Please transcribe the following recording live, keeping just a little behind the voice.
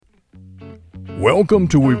Welcome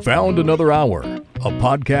to We Found Another Hour, a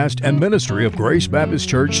podcast and ministry of Grace Baptist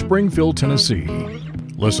Church, Springfield, Tennessee.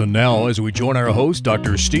 Listen now as we join our host,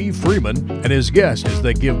 Dr. Steve Freeman, and his guests as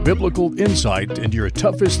they give biblical insight into your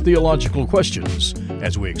toughest theological questions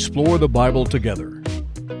as we explore the Bible together.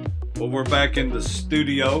 Well, we're back in the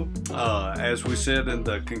studio. As we said in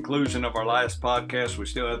the conclusion of our last podcast, we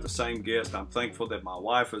still have the same guest. I'm thankful that my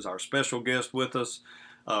wife is our special guest with us,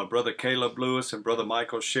 Brother Caleb Lewis and Brother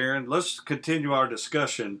Michael Sharon. Let's continue our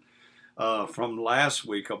discussion from last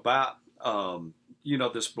week about,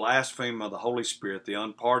 this blasphemy of the Holy Spirit, the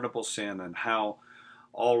unpardonable sin, and how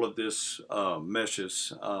all of this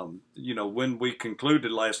meshes. When we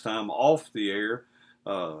concluded last time off the air,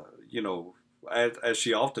 as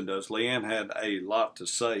she often does, Leanne had a lot to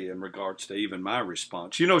say in regards to even my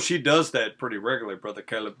response. She does that pretty regularly, Brother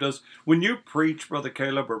Caleb. When you preach, Brother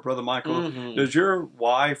Caleb or Brother Michael, does your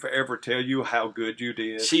wife ever tell you how good you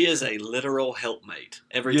did? She is a literal helpmate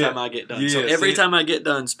every time I get done. So every time I get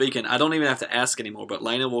done speaking, I don't even have to ask anymore, but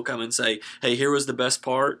Lena will come and say, hey, here was the best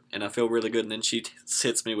part, and I feel really good, and then she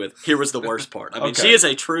hits me with, here was the worst part. I mean, She is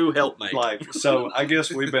a true helpmate. So I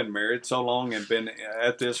guess we've been married so long and been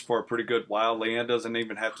at this for a pretty good while. Leanne doesn't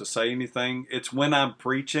even have to say anything. It's when I'm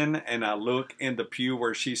preaching and I look in the pew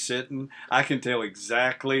where she's sitting, I can tell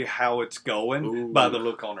exactly how it's going by the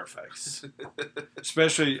look on her face.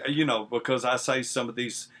 Especially, because I say some of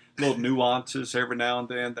these little nuances every now and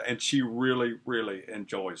then, and she really, really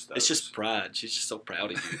enjoys those. It's just pride. She's just so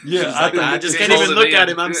proud of you. Yeah, I just can't even look at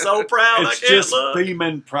him. I'm so proud. It's just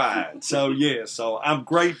beaming pride. So I'm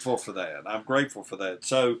grateful for that.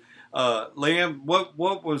 So, Leanne,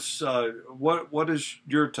 what is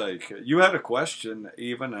your take? You had a question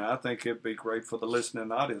even, and I think it'd be great for the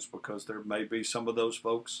listening audience because there may be some of those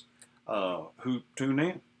folks who tune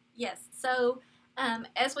in. Yes. So,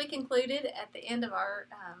 as we concluded at the end of our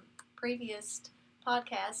previous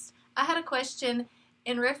podcast, I had a question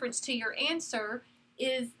in reference to your answer.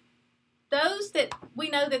 Is those that we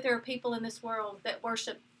know that there are people in this world that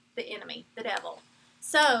worship the enemy, the devil.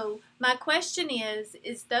 So my question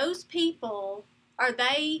is those people,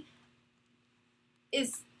 can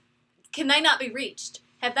they not be reached?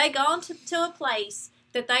 Have they gone to a place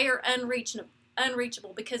that they are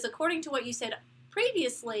unreachable? Because according to what you said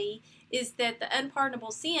previously, is that the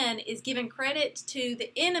unpardonable sin is giving credit to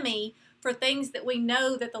the enemy for things that we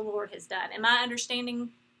know that the Lord has done. Am I understanding?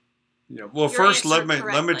 Yeah. Well, first let me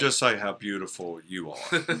just say how beautiful you are,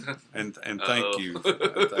 and thank you,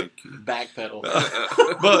 thank you. Backpedal.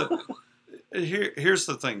 But here's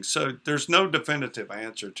the thing. So there's no definitive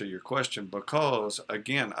answer to your question because,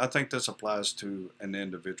 again, I think this applies to an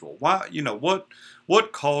individual. Why?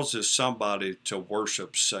 What causes somebody to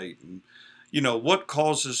worship Satan? What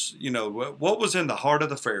causes? What was in the heart of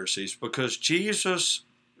the Pharisees? Because Jesus,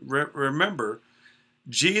 remember.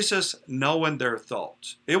 Jesus knowing their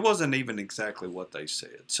thoughts. It wasn't even exactly what they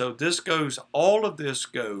said. So all of this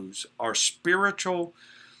goes, our spiritual,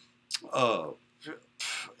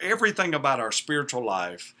 everything about our spiritual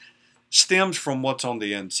life stems from what's on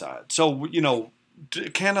the inside. So,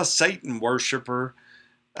 can a Satan worshiper,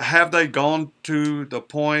 have they gone to the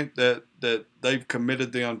point that they've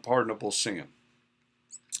committed the unpardonable sin?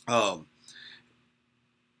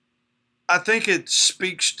 I think it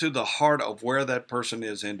speaks to the heart of where that person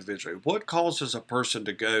is individually. What causes a person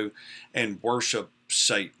to go and worship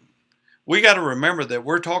Satan? We got to remember that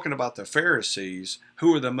we're talking about the Pharisees,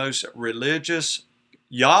 who are the most religious,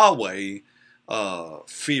 Yahweh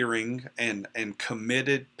fearing and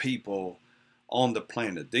committed people on the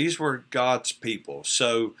planet. These were God's people.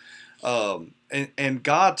 So, and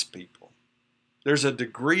God's people. There's a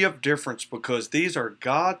degree of difference because these are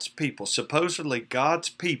God's people, supposedly God's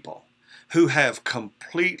people, who have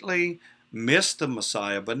completely missed the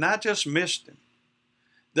Messiah, but not just missed him.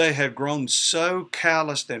 They had grown so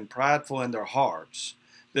calloused and prideful in their hearts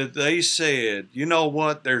that they said, you know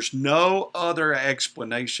what, there's no other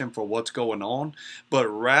explanation for what's going on, but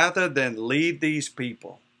rather than lead these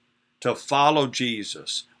people to follow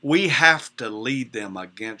Jesus, we have to lead them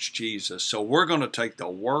against Jesus. So we're going to take the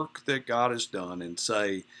work that God has done and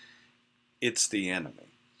say, it's the enemy.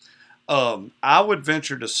 I would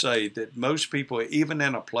venture to say that most people, even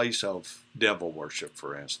in a place of devil worship,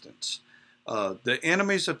 for instance, the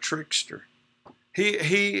enemy's a trickster.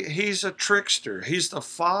 He's a trickster. He's the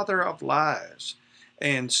father of lies.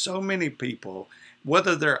 And so many people,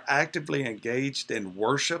 whether they're actively engaged in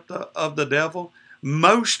worship of the devil,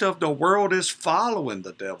 most of the world is following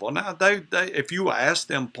the devil. Now, they if you asked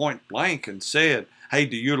them point blank and said, hey,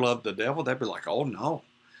 do you love the devil? They'd be like, oh, no.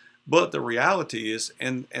 But the reality is,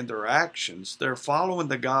 in their actions, they're following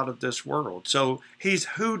the god of this world. So he's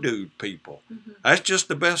hoodooed people. Mm-hmm. That's just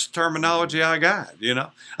the best terminology I got,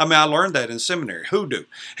 I mean, I learned that in seminary, hoodoo.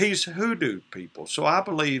 He's hoodooed people. So I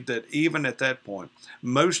believe that even at that point,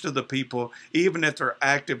 most of the people, even if they're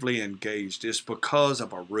actively engaged, it's because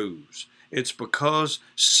of a ruse. It's because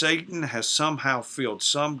Satan has somehow filled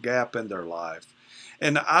some gap in their life.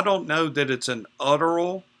 And I don't know that it's an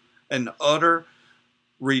utter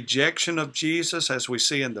rejection of Jesus, as we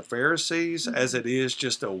see in the Pharisees, as it is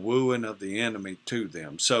just a wooing of the enemy to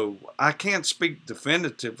them. So I can't speak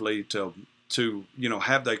definitively to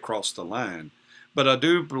have they crossed the line, but I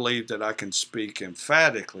do believe that I can speak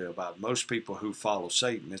emphatically about most people who follow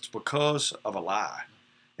Satan. It's because of a lie,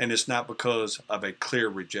 and it's not because of a clear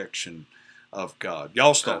rejection of God.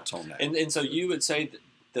 Y'all's thoughts on that? And so you would say that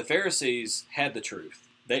the Pharisees had the truth.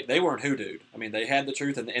 They weren't hoodooed. I mean, they had the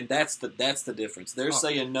truth, and that's the difference. They're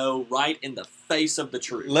saying no right in the face of the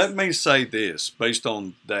truth. Let me say this, based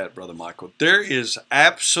on that, Brother Michael. There is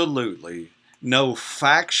absolutely no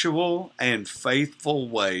factual and faithful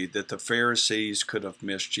way that the Pharisees could have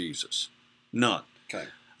missed Jesus. None. Okay.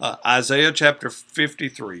 Isaiah chapter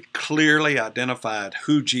 53 clearly identified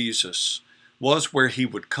who Jesus was, where he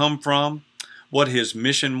would come from, what his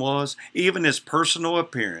mission was. Even his personal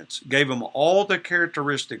appearance gave him all the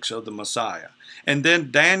characteristics of the Messiah. And then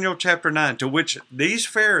Daniel chapter 9, to which these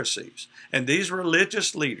Pharisees and these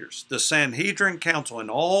religious leaders, the Sanhedrin council, and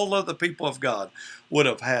all of the people of God would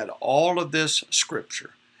have had all of this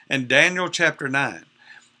scripture. And Daniel chapter 9,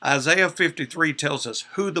 Isaiah 53 tells us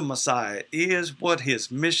who the Messiah is, what his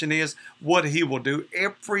mission is, what he will do,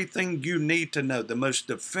 everything you need to know, the most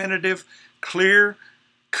definitive,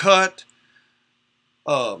 clear-cut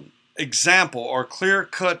example or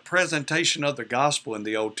clear-cut presentation of the gospel in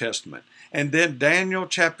the Old Testament. And then Daniel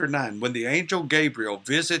chapter 9, when the angel Gabriel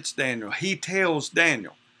visits Daniel, he tells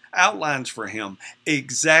Daniel, outlines for him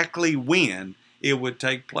exactly when it would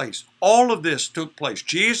take place. All of this took place.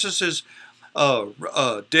 Jesus'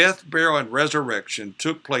 death, burial, and resurrection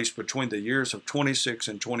took place between the years of 26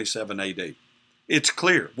 and 27 AD. It's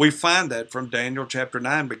clear. We find that from Daniel chapter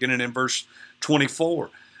 9, beginning in verse 24.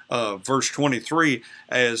 Verse 23,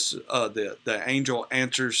 as the angel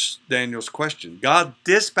answers Daniel's question. God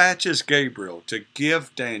dispatches Gabriel to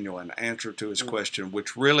give Daniel an answer to his question,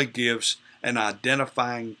 which really gives an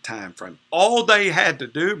identifying time frame. All they had to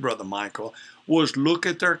do, Brother Michael, was look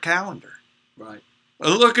at their calendar. Right.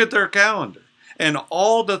 Look at their calendar. And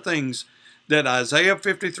all the things that Isaiah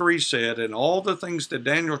 53 said and all the things that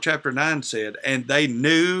Daniel chapter 9 said, and they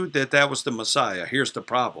knew that that was the Messiah. Here's the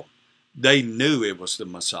problem. They knew it was the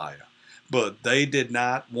Messiah, but they did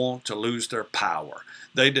not want to lose their power.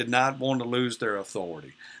 They did not want to lose their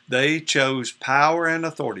authority. They chose power and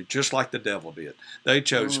authority, just like the devil did. They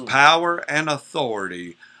chose power and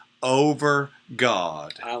authority over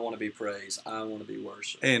God. I want to be praised. I want to be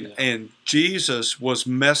worshipped. And Jesus was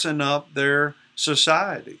messing up their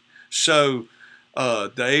society. So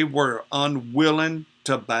they were unwilling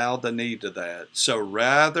to bow the knee to that. So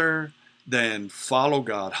rather than follow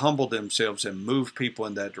God, humble themselves, and move people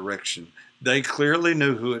in that direction, they clearly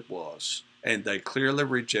knew who it was, and they clearly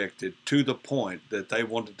rejected to the point that they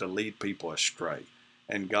wanted to lead people astray.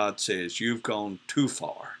 And God says, you've gone too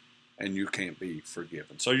far, and you can't be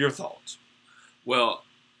forgiven. So your thoughts? Well,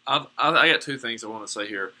 I got two things I want to say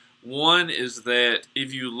here. One is that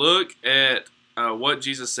if you look at what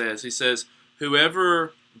Jesus says, he says,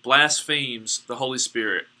 whoever blasphemes the Holy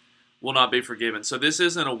Spirit will not be forgiven. So this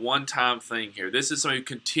isn't a one-time thing here. This is someone who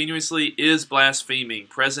continuously is blaspheming,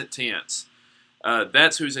 present tense.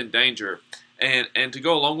 That's who's in danger. And to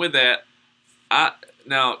go along with that,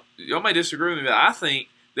 now, y'all may disagree with me, but I think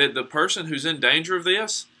that the person who's in danger of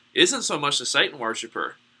this isn't so much the Satan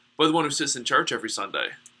worshiper, but the one who sits in church every Sunday.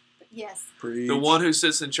 Yes. Preach. The one who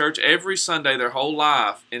sits in church every Sunday their whole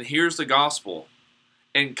life and hears the gospel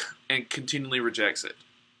and continually rejects it.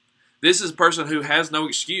 This is a person who has no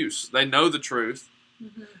excuse. They know the truth,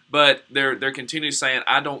 but they're continually saying,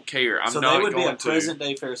 I don't care. I'm not going to. So they would be a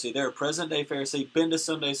present-day Pharisee. They're a present-day Pharisee, been to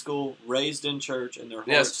Sunday school, raised in church, and their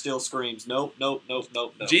heart still screams, nope, nope, nope,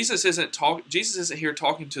 nope, nope. Jesus isn't here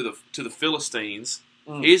talking to the Philistines.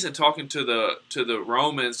 He isn't talking to the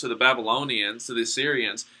Romans, to the Babylonians, to the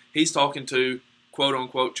Assyrians. He's talking to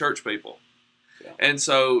quote-unquote church people. Yeah. And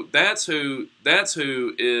so that's who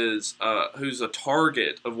is who's a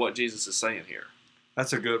target of what Jesus is saying here.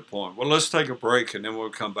 That's a good point. Well, let's take a break and then we'll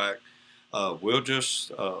come back. We'll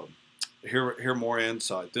just hear more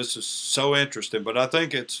insight. This is so interesting, but I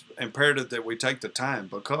think it's imperative that we take the time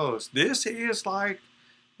because this is like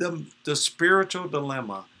the spiritual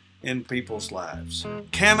dilemma in people's lives.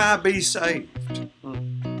 Can I be saved?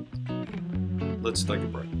 Let's take a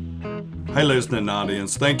break. Hey, listening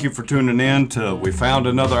audience, thank you for tuning in to We Found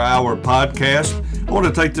Another Hour podcast. I want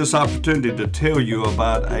to take this opportunity to tell you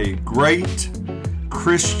about a great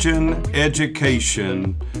Christian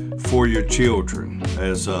education for your children.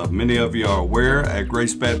 As many of you are aware, at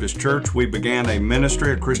Grace Baptist Church, we began a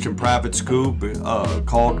ministry, a Christian private school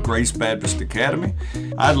called Grace Baptist Academy.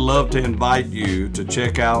 I'd love to invite you to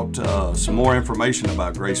check out some more information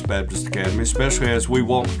about Grace Baptist Academy, especially as we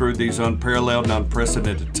walk through these unparalleled and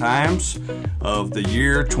unprecedented times of the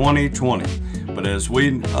year 2020. But as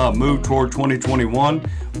we move toward 2021,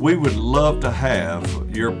 we would love to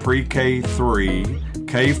have your pre-K3,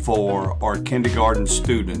 K4, or kindergarten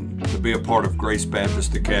student to be a part of Grace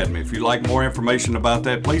Baptist Academy. If you'd like more information about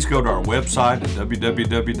that, please go to our website at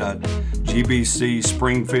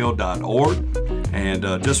www.gbcspringfield.org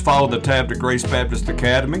and just follow the tab to Grace Baptist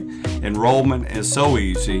Academy. Enrollment is so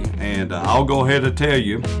easy, and I'll go ahead and tell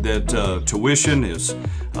you that tuition is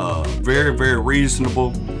very, very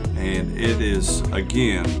reasonable, and it is,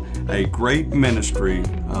 again, a great ministry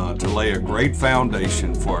to lay a great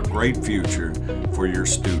foundation for a great future for your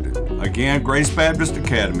student. Again, Grace Baptist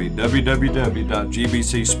Academy,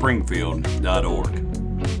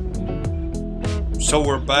 www.gbcspringfield.org. So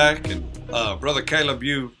we're back, and Brother Caleb,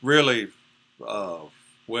 you really,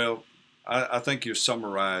 I think you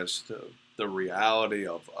summarized the reality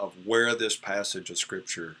of where this passage of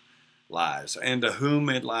Scripture lies and to whom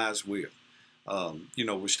it lies with.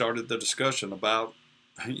 We started the discussion about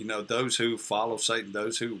those who follow Satan,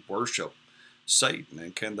 those who worship Satan,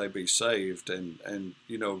 and can they be saved? And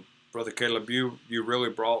Brother Caleb, you really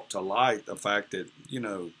brought to light the fact that,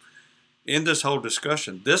 in this whole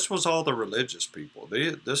discussion, this was all the religious people.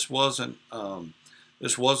 This wasn't the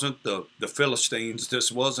Philistines.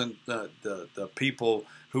 This wasn't the people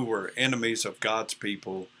who were enemies of God's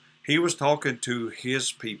people. He was talking to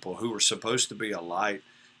his people who were supposed to be a light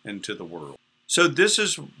into the world. So this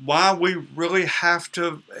is why we really have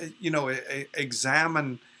to,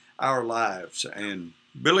 examine our lives. And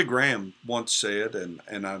Billy Graham once said, and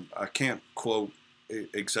I can't quote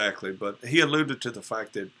exactly, but he alluded to the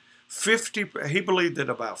fact that he believed that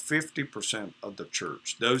about 50% of the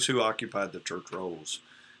church, those who occupied the church roles,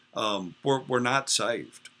 were not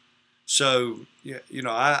saved. So,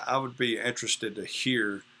 I would be interested to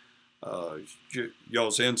hear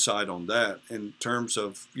y'all's insight on that in terms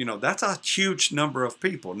of, that's a huge number of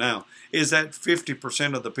people. Now, is that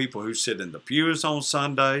 50% of the people who sit in the pews on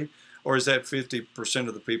Sunday, or is that 50%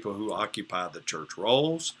 of the people who occupy the church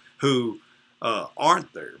roles who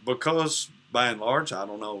aren't there? Because by and large, I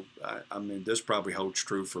don't know, I mean, this probably holds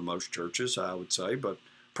true for most churches, I would say, but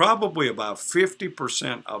probably about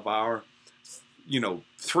 50% of our,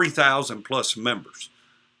 3,000 plus members,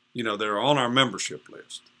 that are on our membership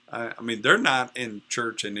list. I mean, they're not in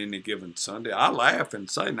church in any given Sunday. I laugh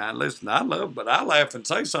and say, now listen, I laugh and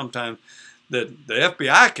say sometimes that the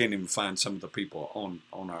FBI can't even find some of the people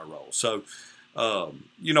on our roll. So,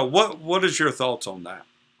 what is your thoughts on that?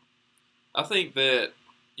 I think that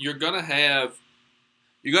you're gonna have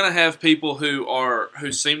people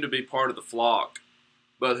who seem to be part of the flock,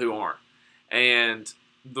 but who aren't, and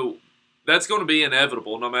that's going to be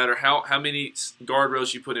inevitable, no matter how many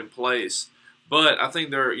guardrails you put in place. But I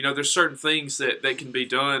think there's certain things that can be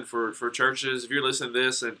done for churches. If you're listening to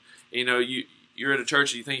this and you're in a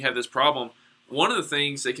church and you think you have this problem, one of the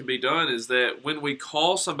things that can be done is that when we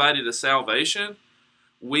call somebody to salvation,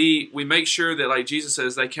 we make sure that, like Jesus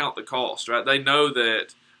says, they count the cost, right? They know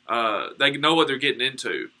that they know what they're getting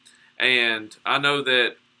into. And I know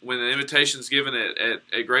that when an invitation is given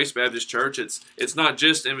at Grace Baptist Church, it's not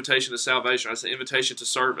just an invitation to salvation, it's an invitation to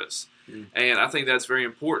service. And I think that's very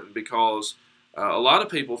important because a lot of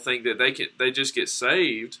people think that they just get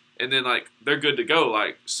saved and then they're good to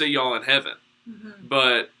go, see y'all in heaven. Mm-hmm.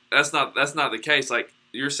 But that's not the case.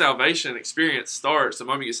 Your salvation experience starts the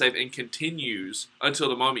moment you get saved and continues until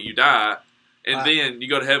the moment you die, and then you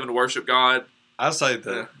go to heaven to worship God. I say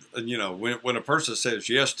that when a person says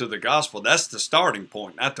yes to the gospel, that's the starting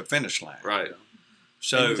point, not the finish line. Right.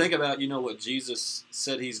 So and you think about what Jesus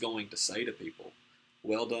said He's going to say to people: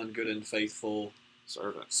 "Well done, good and faithful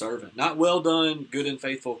servant. Not well done, good and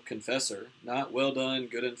faithful confessor. Not well done,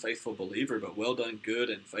 good and faithful believer, but well done, good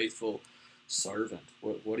and faithful servant."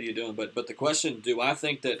 What are you doing? But the question: do I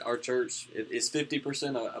think that our church is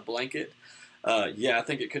 50% a blanket? Yeah, I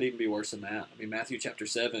think it could even be worse than that. I mean, Matthew chapter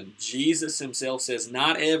 7, Jesus Himself says,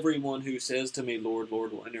 "Not everyone who says to me, 'Lord,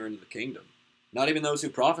 Lord,' will enter into the kingdom." Not even those who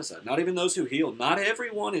prophesy. Not even those who heal. Not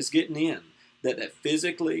everyone is getting in that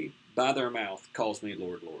physically, by their mouth, calls me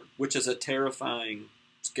Lord, Lord, which is a terrifying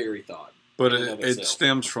scary thought. But it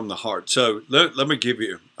stems from the heart. So let me give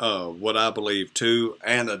you what I believe, two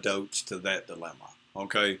antidotes to that dilemma.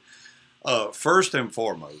 Okay, first and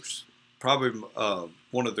foremost, probably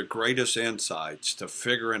one of the greatest insights to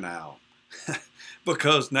figuring out,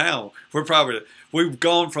 because now we've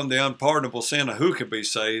gone from the unpardonable sin of who can be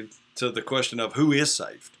saved to the question of who is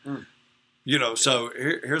saved. So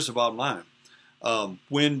here's the bottom line.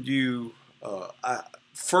 When you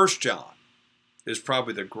 1 John is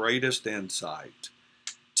probably the greatest insight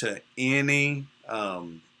to any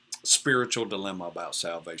spiritual dilemma about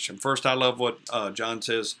salvation. First, I love what John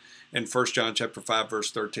says in 1 John chapter 5,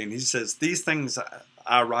 verse 13. He says, "These things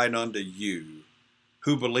I write unto you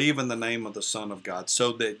who believe in the name of the Son of God,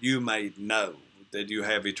 so that you may know that you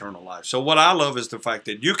have eternal life." So what I love is the fact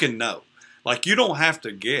that you can know. Like, you don't have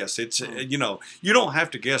to guess. It's, you don't have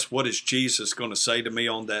to guess what is Jesus going to say to me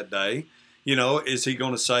on that day. Is he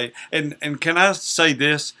going to say, and can I say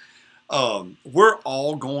this? We're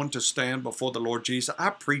all going to stand before the Lord Jesus. I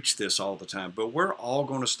preach this all the time, but we're all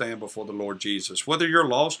going to stand before the Lord Jesus. Whether you're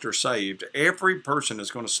lost or saved, every person is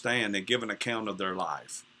going to stand and give an account of their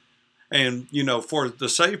life. And, for the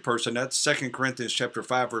saved person, that's 2 Corinthians chapter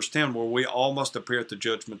 5, verse 10, where we all must appear at the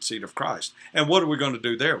judgment seat of Christ. And what are we going to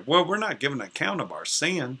do there? Well, we're not giving an account of our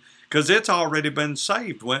sin, because it's already been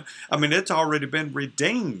saved. It's already been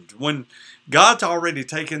redeemed. When God's already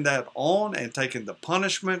taken that on and taken the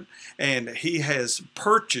punishment, and he has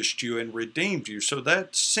purchased you and redeemed you. So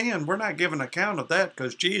that sin, we're not giving account of that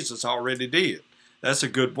because Jesus already did. That's a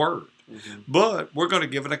good word. But we're going to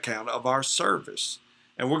give an account of our service.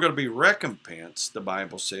 And we're going to be recompensed, the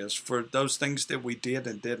Bible says, for those things that we did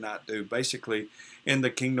and did not do, basically in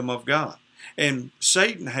the kingdom of God. And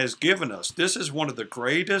Satan has given us, this is one of the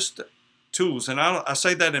greatest tools, and I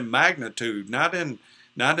say that in magnitude, not in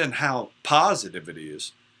how positive it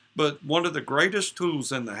is, but one of the greatest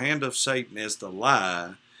tools in the hand of Satan is the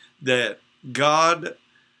lie that God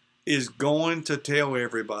is going to tell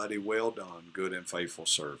everybody, "Well done, good and faithful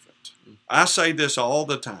servant." I say this all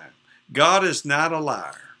the time. God is not a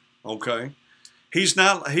liar, okay? He's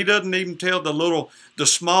not. He doesn't even tell the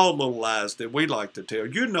small little lies that we like to tell.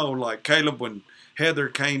 Like Caleb, when Heather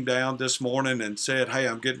came down this morning and said, "Hey,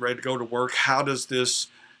 I'm getting ready to go to work. How does this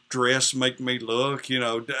dress make me look?"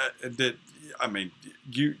 You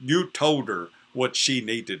told her what she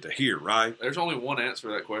needed to hear, right? There's only one answer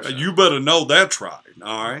to that question. You better know that's right,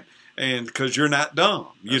 all right? And because you're not dumb,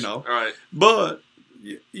 All right. But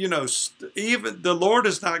even the Lord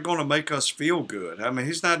is not going to make us feel good.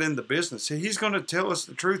 He's not in the business. He's going to tell us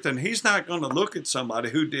the truth, and he's not going to look at somebody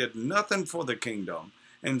who did nothing for the kingdom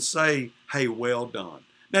and say, "Hey, well done."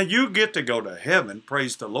 Now, you get to go to heaven,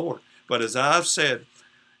 praise the Lord. But as I've said,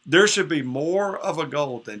 there should be more of a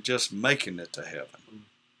goal than just making it to heaven.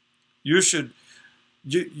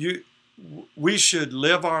 We should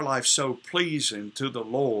live our life so pleasing to the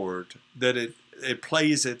Lord that it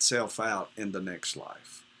plays itself out in the next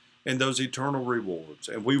life and those eternal rewards.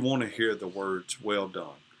 And we want to hear the words, "Well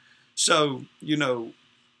done." So,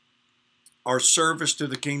 our service to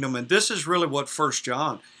the kingdom, and this is really what 1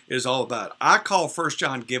 John is all about. I call 1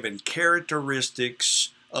 John giving characteristics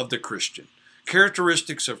of the Christian,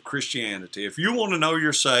 characteristics of Christianity. If you want to know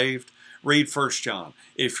you're saved, read 1 John.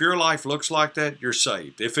 If your life looks like that, you're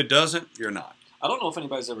saved. If it doesn't, you're not. I don't know if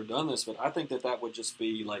anybody's ever done this, but I think that would just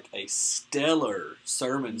be like a stellar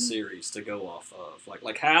sermon series to go off of.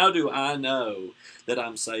 Like how do I know that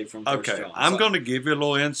I'm saved from 1 John? Okay, I'm going to give you a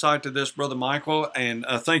little insight to this, Brother Michael, and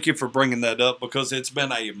thank you for bringing that up, because it's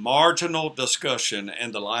been a marginal discussion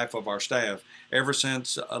in the life of our staff ever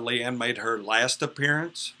since Leanne made her last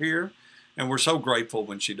appearance here, and we're so grateful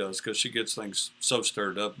when she does, because she gets things so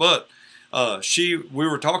stirred up. But we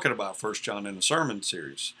were talking about 1 John in a sermon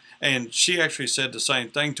series. And she actually said the same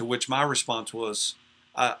thing, to which my response was,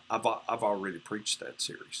 I've already preached that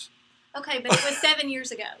series. Okay, but it was 7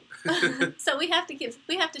 years ago. So we have to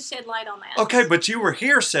shed light on that. Okay, but you were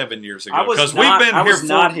here 7 years ago. I was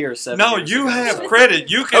not here 7 years ago. No, you have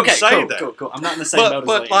credit. You can say that. Cool. I'm not in the same boat as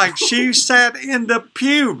But like, she sat in the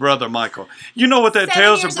pew, Brother Michael. You know what that 7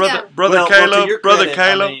 tells years Brother ago. Caleb? Brother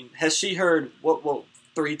Caleb? Has she heard what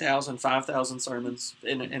 3,000, 5,000 sermons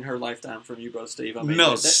in her lifetime from you, Brother Steve?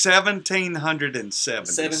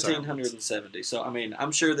 1,770. 1,770. So,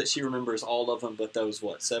 I'm sure that she remembers all of them, but those,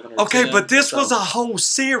 7 or 10? Okay, but this was a whole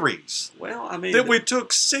series. Well, that we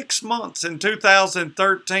took 6 months in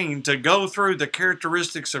 2013 to go through the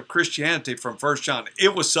characteristics of Christianity from 1 John.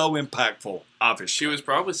 It was so impactful. Obviously. She was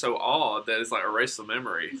probably so awed that it's like erased the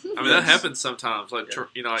memory. I mean, that happens sometimes. Like,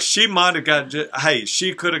 like she might have got.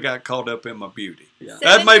 She could have got caught up in my beauty. Yeah.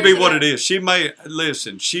 That may be what it is. She may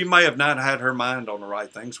have not had her mind on the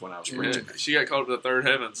right things when I was preaching. She got caught up in the third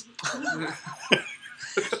heavens.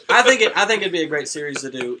 I think it'd be a great series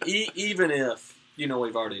to do, even if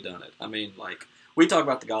we've already done it. I mean, like, we talk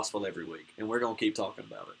about the gospel every week, and we're gonna keep talking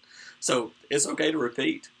about it. So it's okay to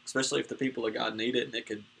repeat, especially if the people of God need it, and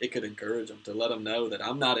it could encourage them to let them know that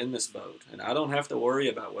I'm not in this boat, and I don't have to worry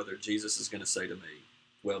about whether Jesus is going to say to me,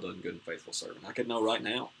 "Well done, good and faithful servant." I could know right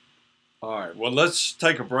now. All right. Well, let's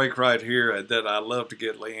take a break right here. That I love to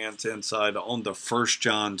get Leanne's insight on the 1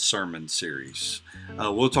 John sermon series.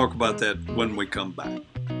 We'll talk about that when we come back.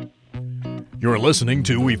 You're listening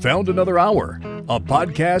to We Found Another Hour, a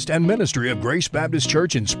podcast and ministry of Grace Baptist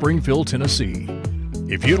Church in Springfield, Tennessee.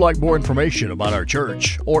 If you'd like more information about our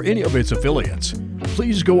church or any of its affiliates,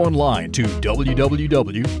 please go online to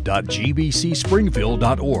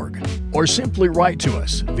www.gbcspringfield.org or simply write to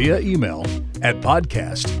us via email at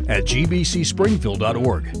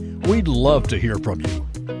podcast@gbcspringfield.org. We'd love to hear from you.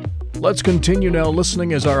 Let's continue now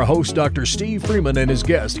listening as our host, Dr. Steve Freeman, and his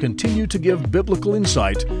guest continue to give biblical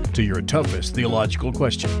insight to your toughest theological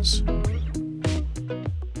questions.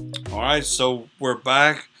 All right, so we're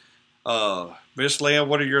back. Miss Leanne,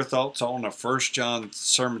 what are your thoughts on a 1 John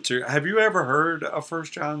sermon series? Have you ever heard a 1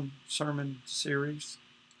 John sermon series?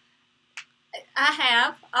 I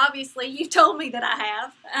have. Obviously, you told me that I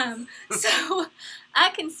have. So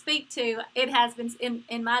I can speak to, it has been,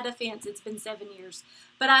 in my defense, it's been 7 years.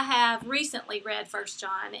 But I have recently read 1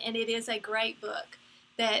 John, and it is a great book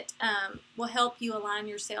that will help you align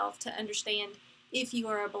yourself to understand if you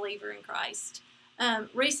are a believer in Christ.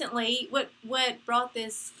 Recently, what brought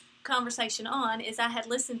this conversation on is I had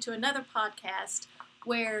listened to another podcast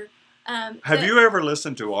where have you ever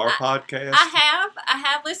listened to our podcast? I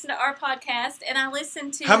have listened to our podcast, and I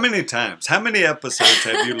listened to... How many times? How many episodes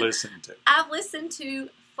have you listened to? I've listened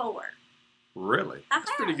to 4. Really?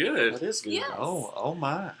 That's pretty good. That is good. Yes. Oh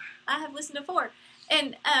my. I have listened to 4.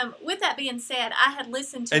 And with that being said, I had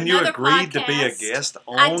listened to another podcast. And you agreed to be a guest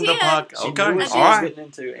on the podcast? Okay, all right.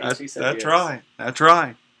 That's right. That's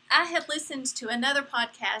right. I had listened to another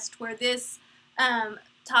podcast where this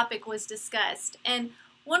topic was discussed, and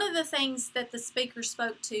one of the things that the speaker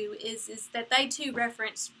spoke to is that they too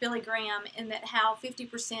referenced Billy Graham, in that how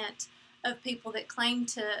 50% of people that claim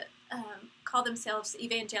to call themselves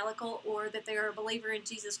evangelical or that they are a believer in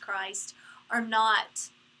Jesus Christ are not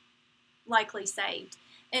likely saved.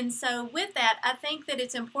 And so with that, I think that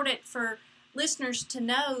it's important for listeners to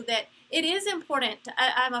know that it is important.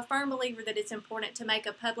 I'm a firm believer that it's important to make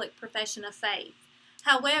a public profession of faith.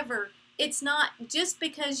 However, it's not just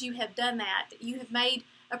because you have done that, you have made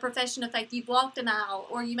a profession of faith, you've walked an aisle,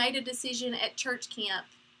 or you made a decision at church camp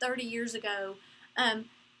 30 years ago.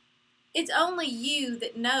 It's only you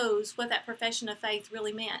that knows what that profession of faith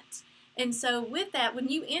really meant. And so with that, when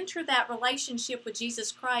you enter that relationship with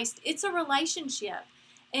Jesus Christ, it's a relationship.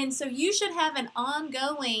 And so you should have an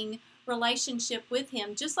ongoing relationship with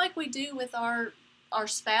Him, just like we do with our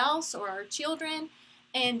spouse or our children.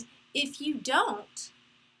 And if you don't,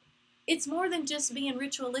 it's more than just being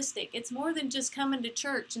ritualistic. It's more than just coming to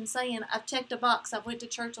church and saying, I've checked a box, I've went to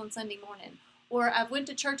church on Sunday morning. Or I've went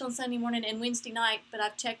to church on Sunday morning and Wednesday night, but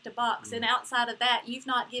I've checked a box. Mm-hmm. And outside of that, you've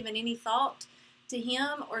not given any thought to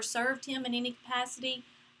Him or served Him in any capacity.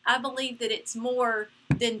 I believe that it's more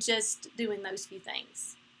than just doing those few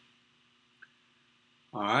things.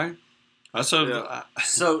 All right.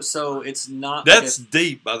 So it's not... That's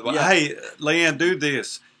deep, by the way. Yeah. Hey, Leanne, do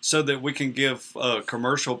this so that we can give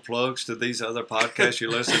commercial plugs to these other podcasts you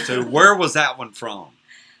listen to. Where was that one from?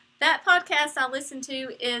 That podcast I listened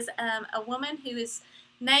to is a woman whose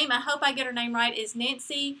name, I hope I get her name right, is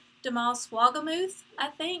Nancy DeMoss-Wagamuth, I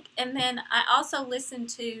think. And then I also listened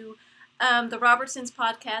to the Robertsons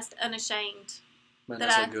podcast, Unashamed.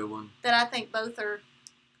 That's a good one. That I think both are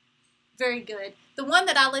very good. The one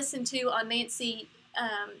that I listened to on Nancy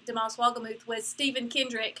DeMoss-Wagamuth was Stephen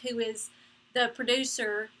Kendrick, who is the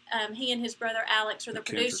producer. He and his brother Alex are the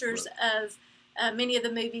producers of many of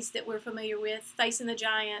the movies that we're familiar with, Facing the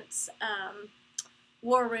Giants,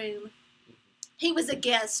 War Room. He was a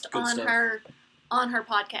guest on her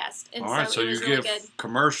podcast. And all right, so it was you really give good.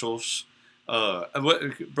 Commercials.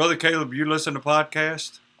 Brother Caleb, you listen to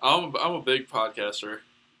podcasts? I'm a big podcaster.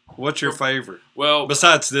 What's your favorite? Well,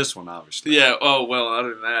 besides this one, obviously. Yeah. Oh well.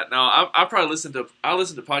 Other than that, no. I probably listen to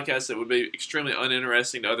podcasts that would be extremely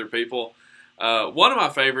uninteresting to other people. One of my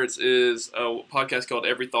favorites is a podcast called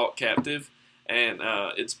Every Thought Captive, and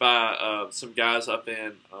it's by some guys up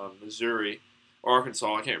in Missouri. or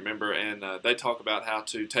Arkansas, I can't remember, and they talk about how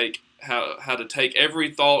to take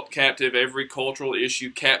every thought captive, every cultural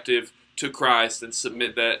issue captive to Christ, and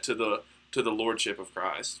submit that to the lordship of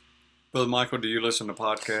Christ. Brother Michael, do you listen to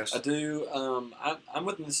podcasts? I do. I'm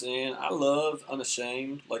with Miss Ann. I love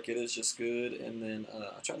Unashamed, like it is just good. And then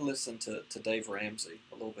I try to listen to Dave Ramsey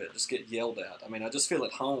a little bit, just get yelled at. I mean, I just feel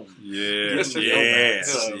at home. Yes.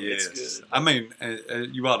 I mean,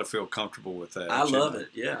 you ought to feel comfortable with that. I love it.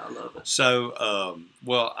 Yeah, I love it. So,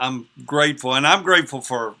 well, I'm grateful, and I'm grateful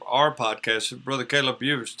for our podcast. Brother Caleb,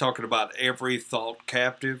 you was talking about every thought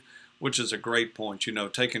captive, which is a great point,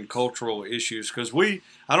 taking cultural issues, because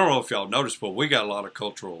I don't know if y'all noticed, but we got a lot of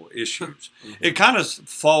cultural issues. Mm-hmm. It kind of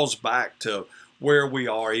falls back to where we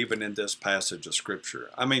are even in this passage of Scripture.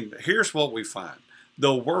 I mean, here's what we find.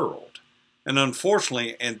 The world, and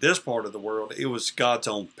unfortunately in this part of the world, it was God's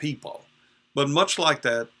own people. But much like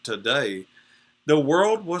that today, the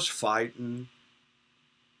world was fighting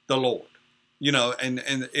the Lord, and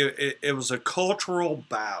it was a cultural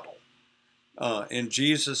battle. In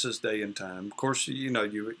Jesus' day and time, of course,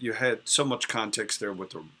 you had so much context there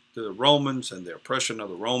with the Romans and the oppression of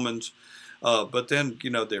the Romans, but then,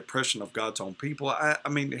 the oppression of God's own people. I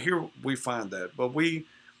mean, here we find that, but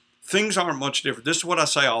things aren't much different. This is what I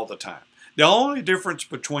say all the time. The only difference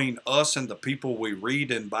between us and the people we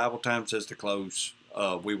read in Bible times is the clothes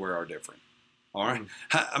we wear are different. All right.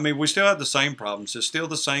 I mean, we still have the same problems. It's still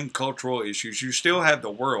the same cultural issues. You still have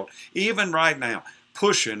the world, even right now,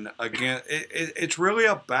 pushing against. It's really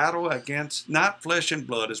a battle against not flesh and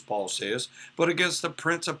blood, as Paul says, but against the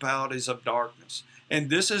principalities of darkness. And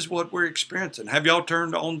this is what we're experiencing. Have y'all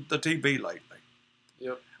turned on the TV lately?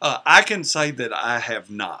 Yep. I can say that I have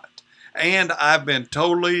not. And I've been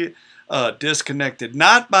totally disconnected,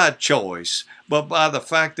 not by choice, but by the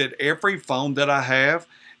fact that every phone that I have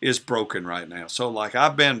is broken right now. So, like,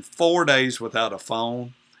 I've been 4 days without a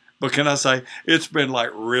phone. But can I say, it's been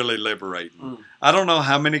like really liberating. I don't know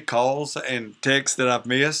how many calls and texts that I've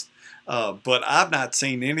missed, but I've not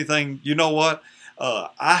seen anything. You know what?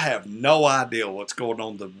 I have no idea what's going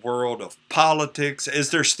on in the world of politics.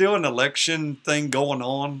 Is there still an election thing going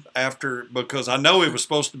on after? Because I know it was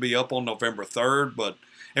supposed to be up on November 3rd,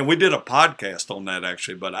 and we did a podcast on that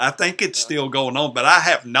actually, but I think it's still going on, but I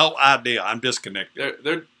have no idea. I'm disconnected.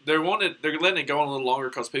 They're letting it go on a little longer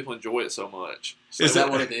because people enjoy it so much. So is that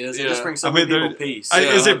what it is? Yeah. It just brings some people peace.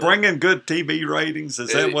 Is it bringing good TV ratings?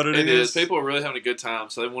 Is that what it is? It is. People are really having a good time,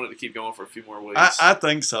 so they want it to keep going for a few more weeks. I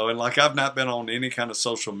think so. And like, I've not been on any kind of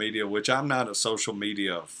social media, which I'm not a social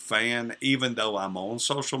media fan, even though I'm on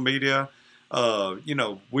social media.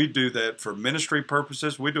 We do that for ministry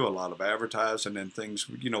purposes. We do a lot of advertising and things.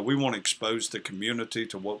 We want to expose the community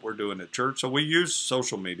to what we're doing at church. So we use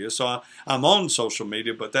social media. So I'm on social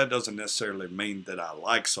media, but that doesn't necessarily mean that I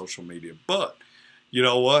like social media. But you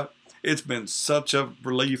know what? It's been such a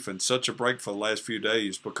relief and such a break for the last few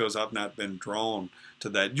days because I've not been drawn to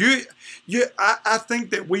that. I think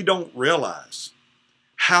that we don't realize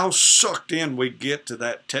how sucked in we get to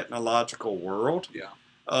that technological world. Yeah.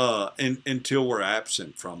 Until we're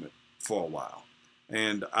absent from it for a while.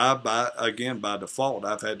 And by default,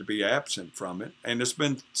 I've had to be absent from it. And it's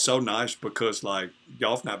been so nice because, like,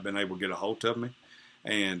 y'all have not been able to get a hold of me.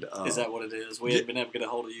 And is that what it is? We haven't been able to get a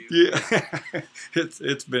hold of you? Yeah.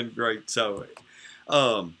 it's been great. So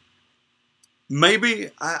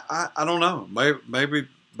maybe, I don't know.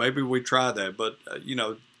 Maybe we try that. But,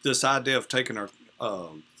 this idea of taking our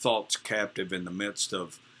thoughts captive in the midst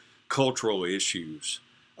of cultural issues,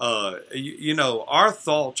 our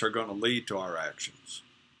thoughts are going to lead to our actions.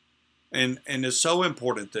 And it's so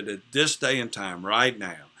important that at this day and time, right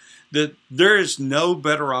now, that there is no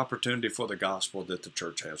better opportunity for the gospel that the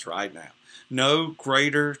church has right now. No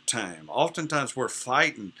greater time. Oftentimes we're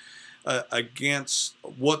fighting against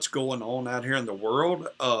what's going on out here in the world.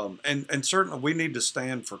 And certainly we need to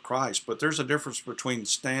stand for Christ, but there's a difference between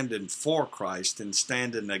standing for Christ and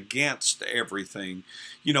standing against everything.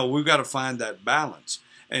 We've got to find that balance.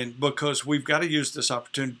 And because we've got to use this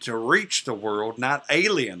opportunity to reach the world, not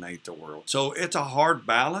alienate the world. So it's a hard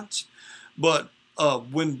balance. But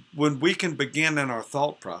when we can begin in our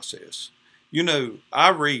thought process, I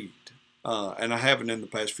read, and I haven't in the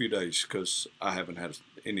past few days because I haven't had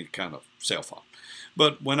any kind of cell phone.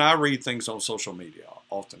 But when I read things on social media,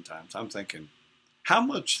 oftentimes I'm thinking, how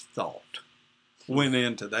much thought went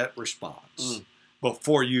into that response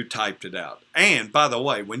before you typed it out? And by the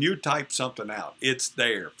way, when you type something out, it's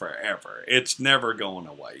there forever. It's never going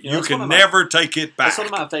away. You can never take it back. That's one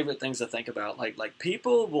of my favorite things to think about. Like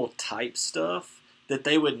people will type stuff that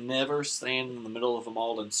they would never stand in the middle of a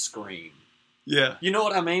mall and scream. Yeah. You know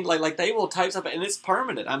what I mean? Like they will type something, and it's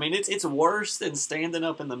permanent. I mean, it's worse than standing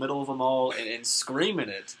up in the middle of them all and screaming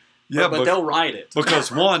it. Yeah, but they'll write it.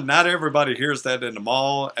 Because one, not everybody hears that in the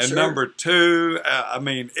mall. And number two, I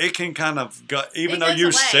mean, it can kind of go, even though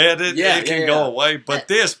you said it, it can go away. But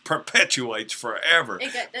this perpetuates forever.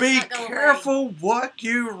 Be careful what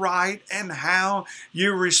you write and how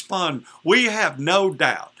you respond. We have no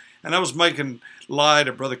doubt. And I was making light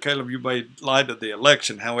of, Brother Caleb, you made light of the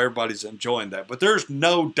election, how everybody's enjoying that. But there's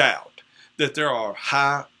no doubt that there are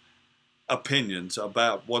high opinions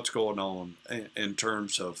about what's going on in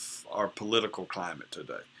terms of our political climate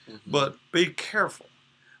today. Mm-hmm. But be careful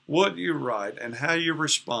what you write and how you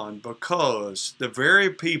respond, because the very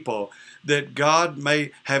people that God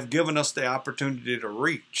may have given us the opportunity to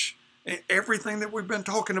reach, everything that we've been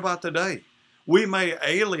talking about today, we may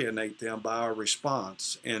alienate them by our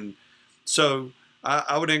response. And so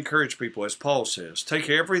I would encourage people, as Paul says, take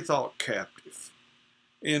every thought captive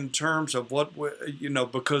in terms of what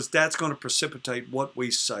because that's going to precipitate what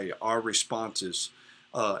we say, our responses,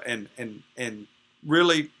 and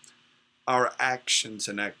really our actions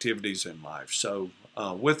and activities in life. So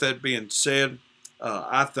with that being said,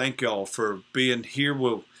 I thank y'all for being here.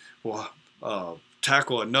 We'll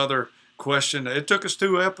tackle another question. It took us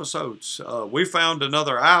 2 episodes. We found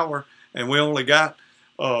another hour, and we only got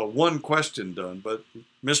one question done. But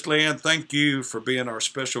Miss Leanne, thank you for being our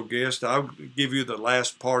special guest. I'll give you the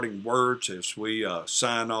last parting words as we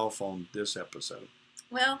sign off on this episode.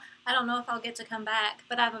 Well, I don't know if I'll get to come back,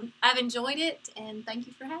 but I've enjoyed it, and thank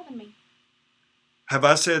you for having me. Have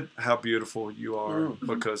I said how beautiful you are? Mm-hmm.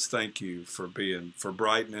 Because thank you for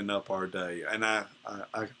brightening up our day, and I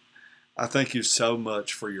thank you so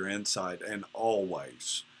much for your insight and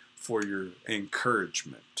always for your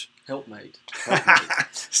encouragement. Helpmate.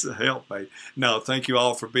 It's a helpmate. No, thank you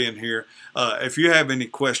all for being here. If you have any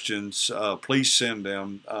questions, please send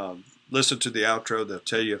them. Listen to the outro. They'll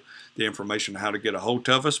tell you the information how to get a hold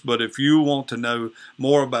of us. But if you want to know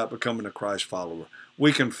more about becoming a Christ follower,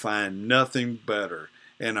 we can find nothing better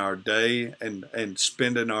in our day and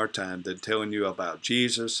spending our time than telling you about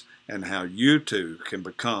Jesus and how you too can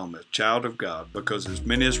become a child of God, because as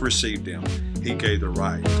many as received him, he gave the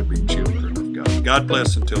right to be children of God. God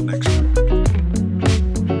bless until next time.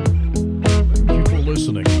 Thank you for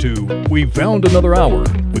listening to We Found Another Hour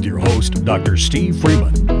with your host, Dr. Steve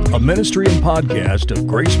Freeman, a ministry and podcast of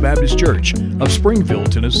Grace Baptist Church of Springfield,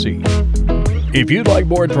 Tennessee. If you'd like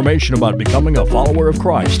more information about becoming a follower of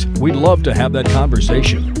Christ, we'd love to have that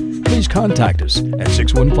conversation. Please contact us at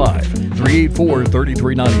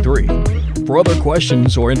 615-384-3393. For other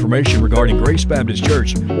questions or information regarding Grace Baptist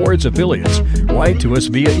Church or its affiliates, write to us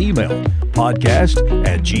via email,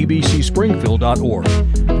 podcast@gbcspringfield.org.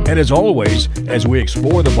 And as always, as we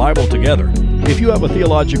explore the Bible together, if you have a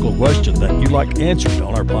theological question that you'd like answered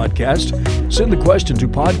on our podcast, send the question to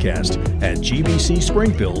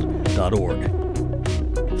podcast@gbcspringfield.org.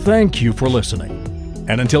 Thank you for listening.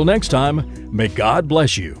 And until next time, may God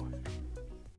bless you.